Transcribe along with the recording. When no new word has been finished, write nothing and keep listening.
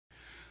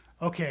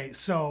Okay,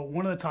 so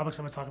one of the topics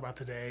I'm going to talk about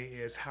today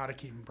is how to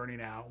keep from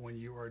burning out when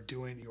you are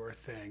doing your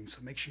thing.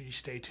 So make sure you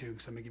stay tuned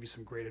because I'm going to give you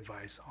some great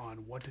advice on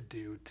what to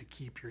do to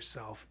keep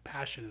yourself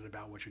passionate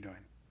about what you're doing.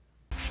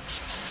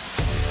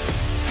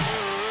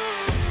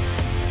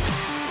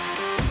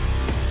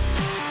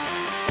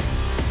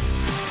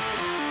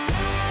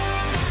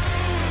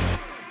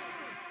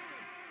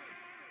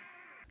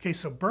 Okay,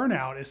 so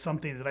burnout is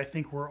something that I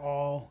think we're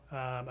all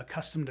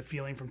accustomed to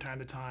feeling from time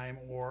to time,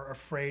 or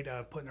afraid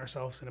of putting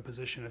ourselves in a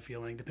position of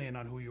feeling, depending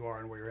on who you are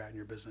and where you're at in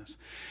your business.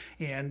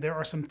 And there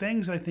are some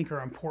things that I think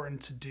are important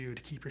to do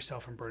to keep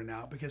yourself from burning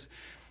out, because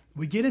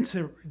we get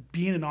into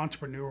being an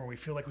entrepreneur and we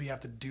feel like we have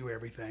to do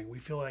everything. We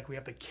feel like we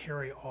have to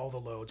carry all the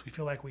loads. We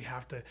feel like we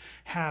have to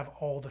have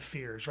all the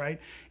fears, right?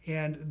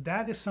 And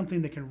that is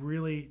something that can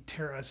really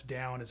tear us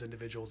down as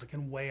individuals. It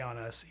can weigh on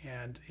us,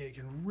 and it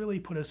can really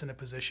put us in a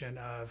position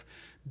of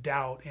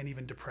doubt and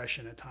even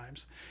depression at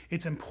times.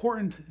 It's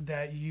important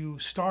that you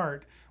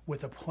start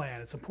with a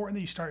plan. It's important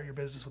that you start your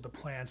business with a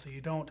plan so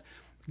you don't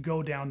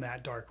go down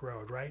that dark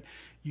road, right?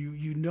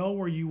 You know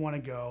where you want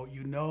to go,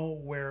 you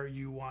know where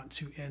you want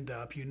to end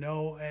up, you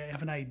know,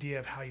 have an idea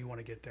of how you want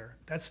to get there.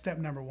 That's step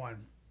number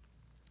one.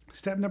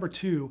 Step number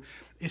two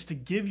is to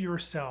give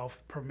yourself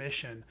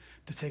permission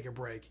to take a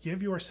break.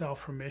 Give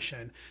yourself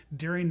permission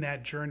during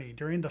that journey,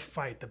 during the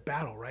fight, the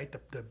battle, right?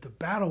 The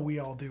battle we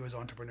all do as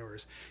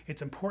entrepreneurs.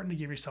 It's important to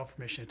give yourself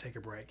permission to take a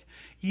break.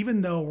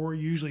 Even though we're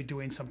usually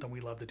doing something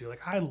we love to do,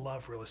 like I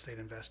love real estate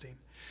investing.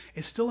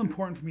 It's still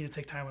important for me to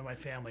take time with my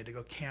family, to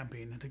go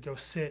camping, to go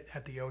sit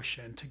at the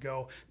ocean, to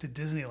go to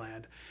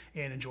Disneyland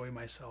and enjoy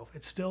myself.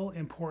 It's still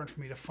important for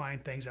me to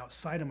find things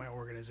outside of my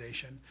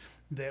organization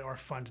that are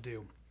fun to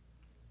do.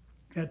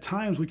 At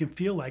times we can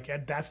feel like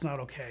that's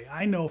not okay.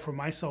 I know for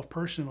myself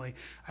personally,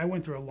 I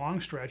went through a long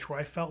stretch where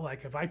I felt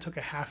like if I took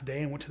a half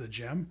day and went to the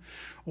gym,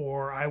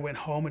 or I went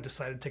home and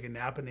decided to take a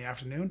nap in the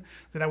afternoon,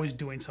 that I was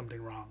doing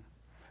something wrong.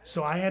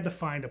 So I had to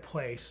find a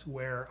place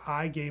where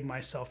I gave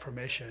myself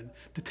permission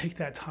to take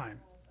that time,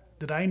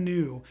 that I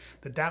knew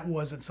that that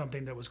wasn't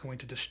something that was going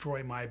to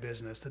destroy my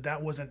business, that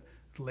that wasn't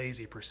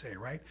lazy per se,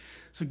 right?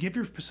 So give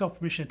yourself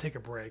permission to take a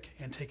break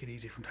and take it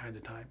easy from time to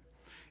time.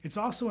 It's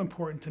also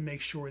important to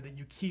make sure that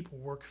you keep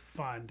work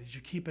fun, that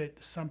you keep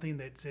it something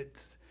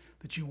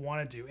that you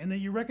want to do, and that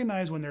you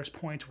recognize when there's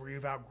points where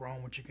you've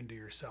outgrown what you can do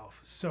yourself.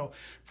 So,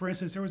 for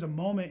instance, there was a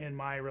moment in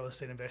my real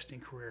estate investing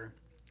career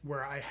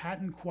where I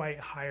hadn't quite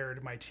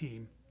hired my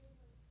team,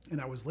 and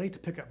I was late to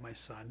pick up my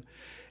son,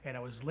 and I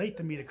was late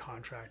to meet a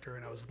contractor,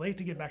 and I was late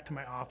to get back to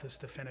my office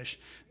to finish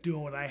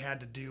doing what I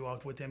had to do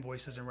with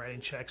invoices and writing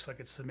checks so I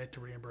could submit to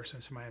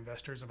reimbursements to my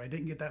investors. If I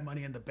didn't get that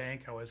money in the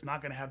bank, I was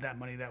not going to have that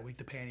money that week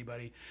to pay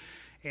anybody.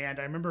 And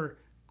I remember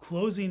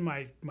closing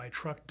my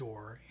truck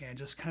door and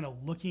just kind of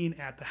looking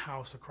at the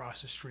house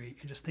across the street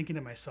and just thinking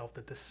to myself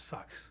that this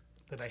sucks,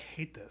 that I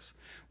hate this.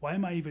 Why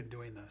am I even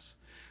doing this?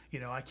 You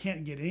know, I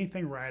can't get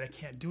anything right. I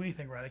can't do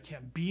anything right. I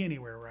can't be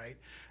anywhere right.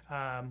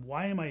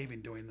 Why am I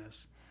even doing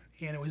this?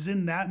 And it was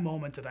in that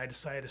moment that I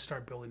decided to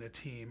start building a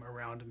team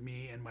around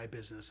me and my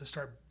business, to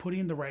start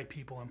putting the right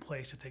people in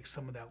place to take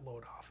some of that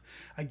load off.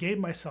 I gave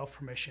myself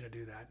permission to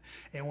do that.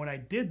 And when I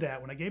did that,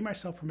 when I gave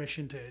myself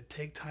permission to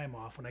take time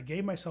off, when I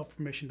gave myself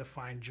permission to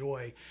find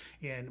joy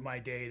in my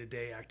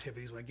day-to-day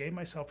activities, when I gave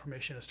myself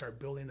permission to start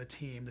building the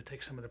team to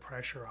take some of the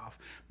pressure off,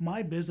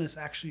 my business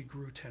actually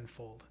grew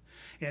tenfold.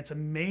 And it's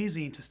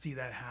amazing to see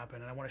that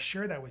happen. And I want to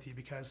share that with you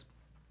because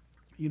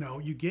you know,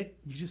 you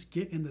just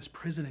get in this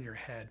prison in your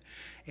head,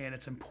 and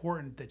it's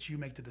important that you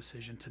make the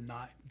decision to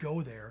not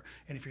go there,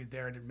 and if you're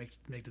there, to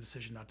make the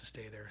decision not to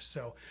stay there.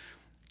 So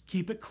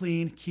keep it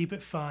clean, keep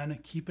it fun,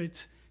 keep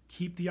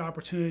the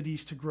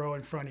opportunities to grow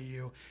in front of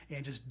you,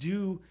 and just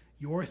do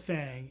your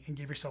thing and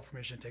give yourself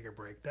permission to take a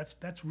break.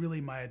 That's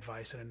really my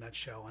advice in a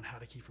nutshell on how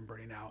to keep from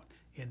burning out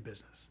in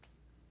business.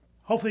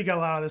 Hopefully you got a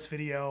lot out of this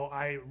video.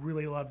 I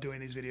really love doing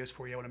these videos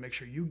for you. I want to make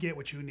sure you get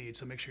what you need,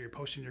 so make sure you're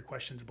posting your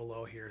questions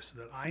below here so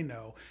that I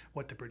know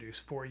what to produce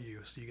for you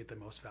so you get the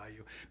most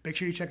value. Make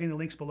sure you're checking the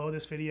links below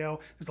this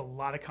video. There's a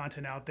lot of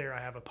content out there. I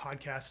have a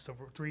podcast that's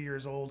over 3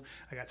 years old.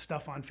 I got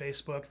stuff on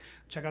Facebook.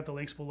 Check out the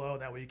links below.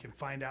 That way you can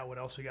find out what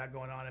else we got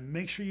going on. And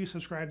make sure you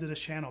subscribe to this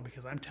channel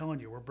because I'm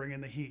telling you, we're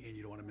bringing the heat and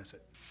you don't want to miss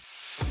it.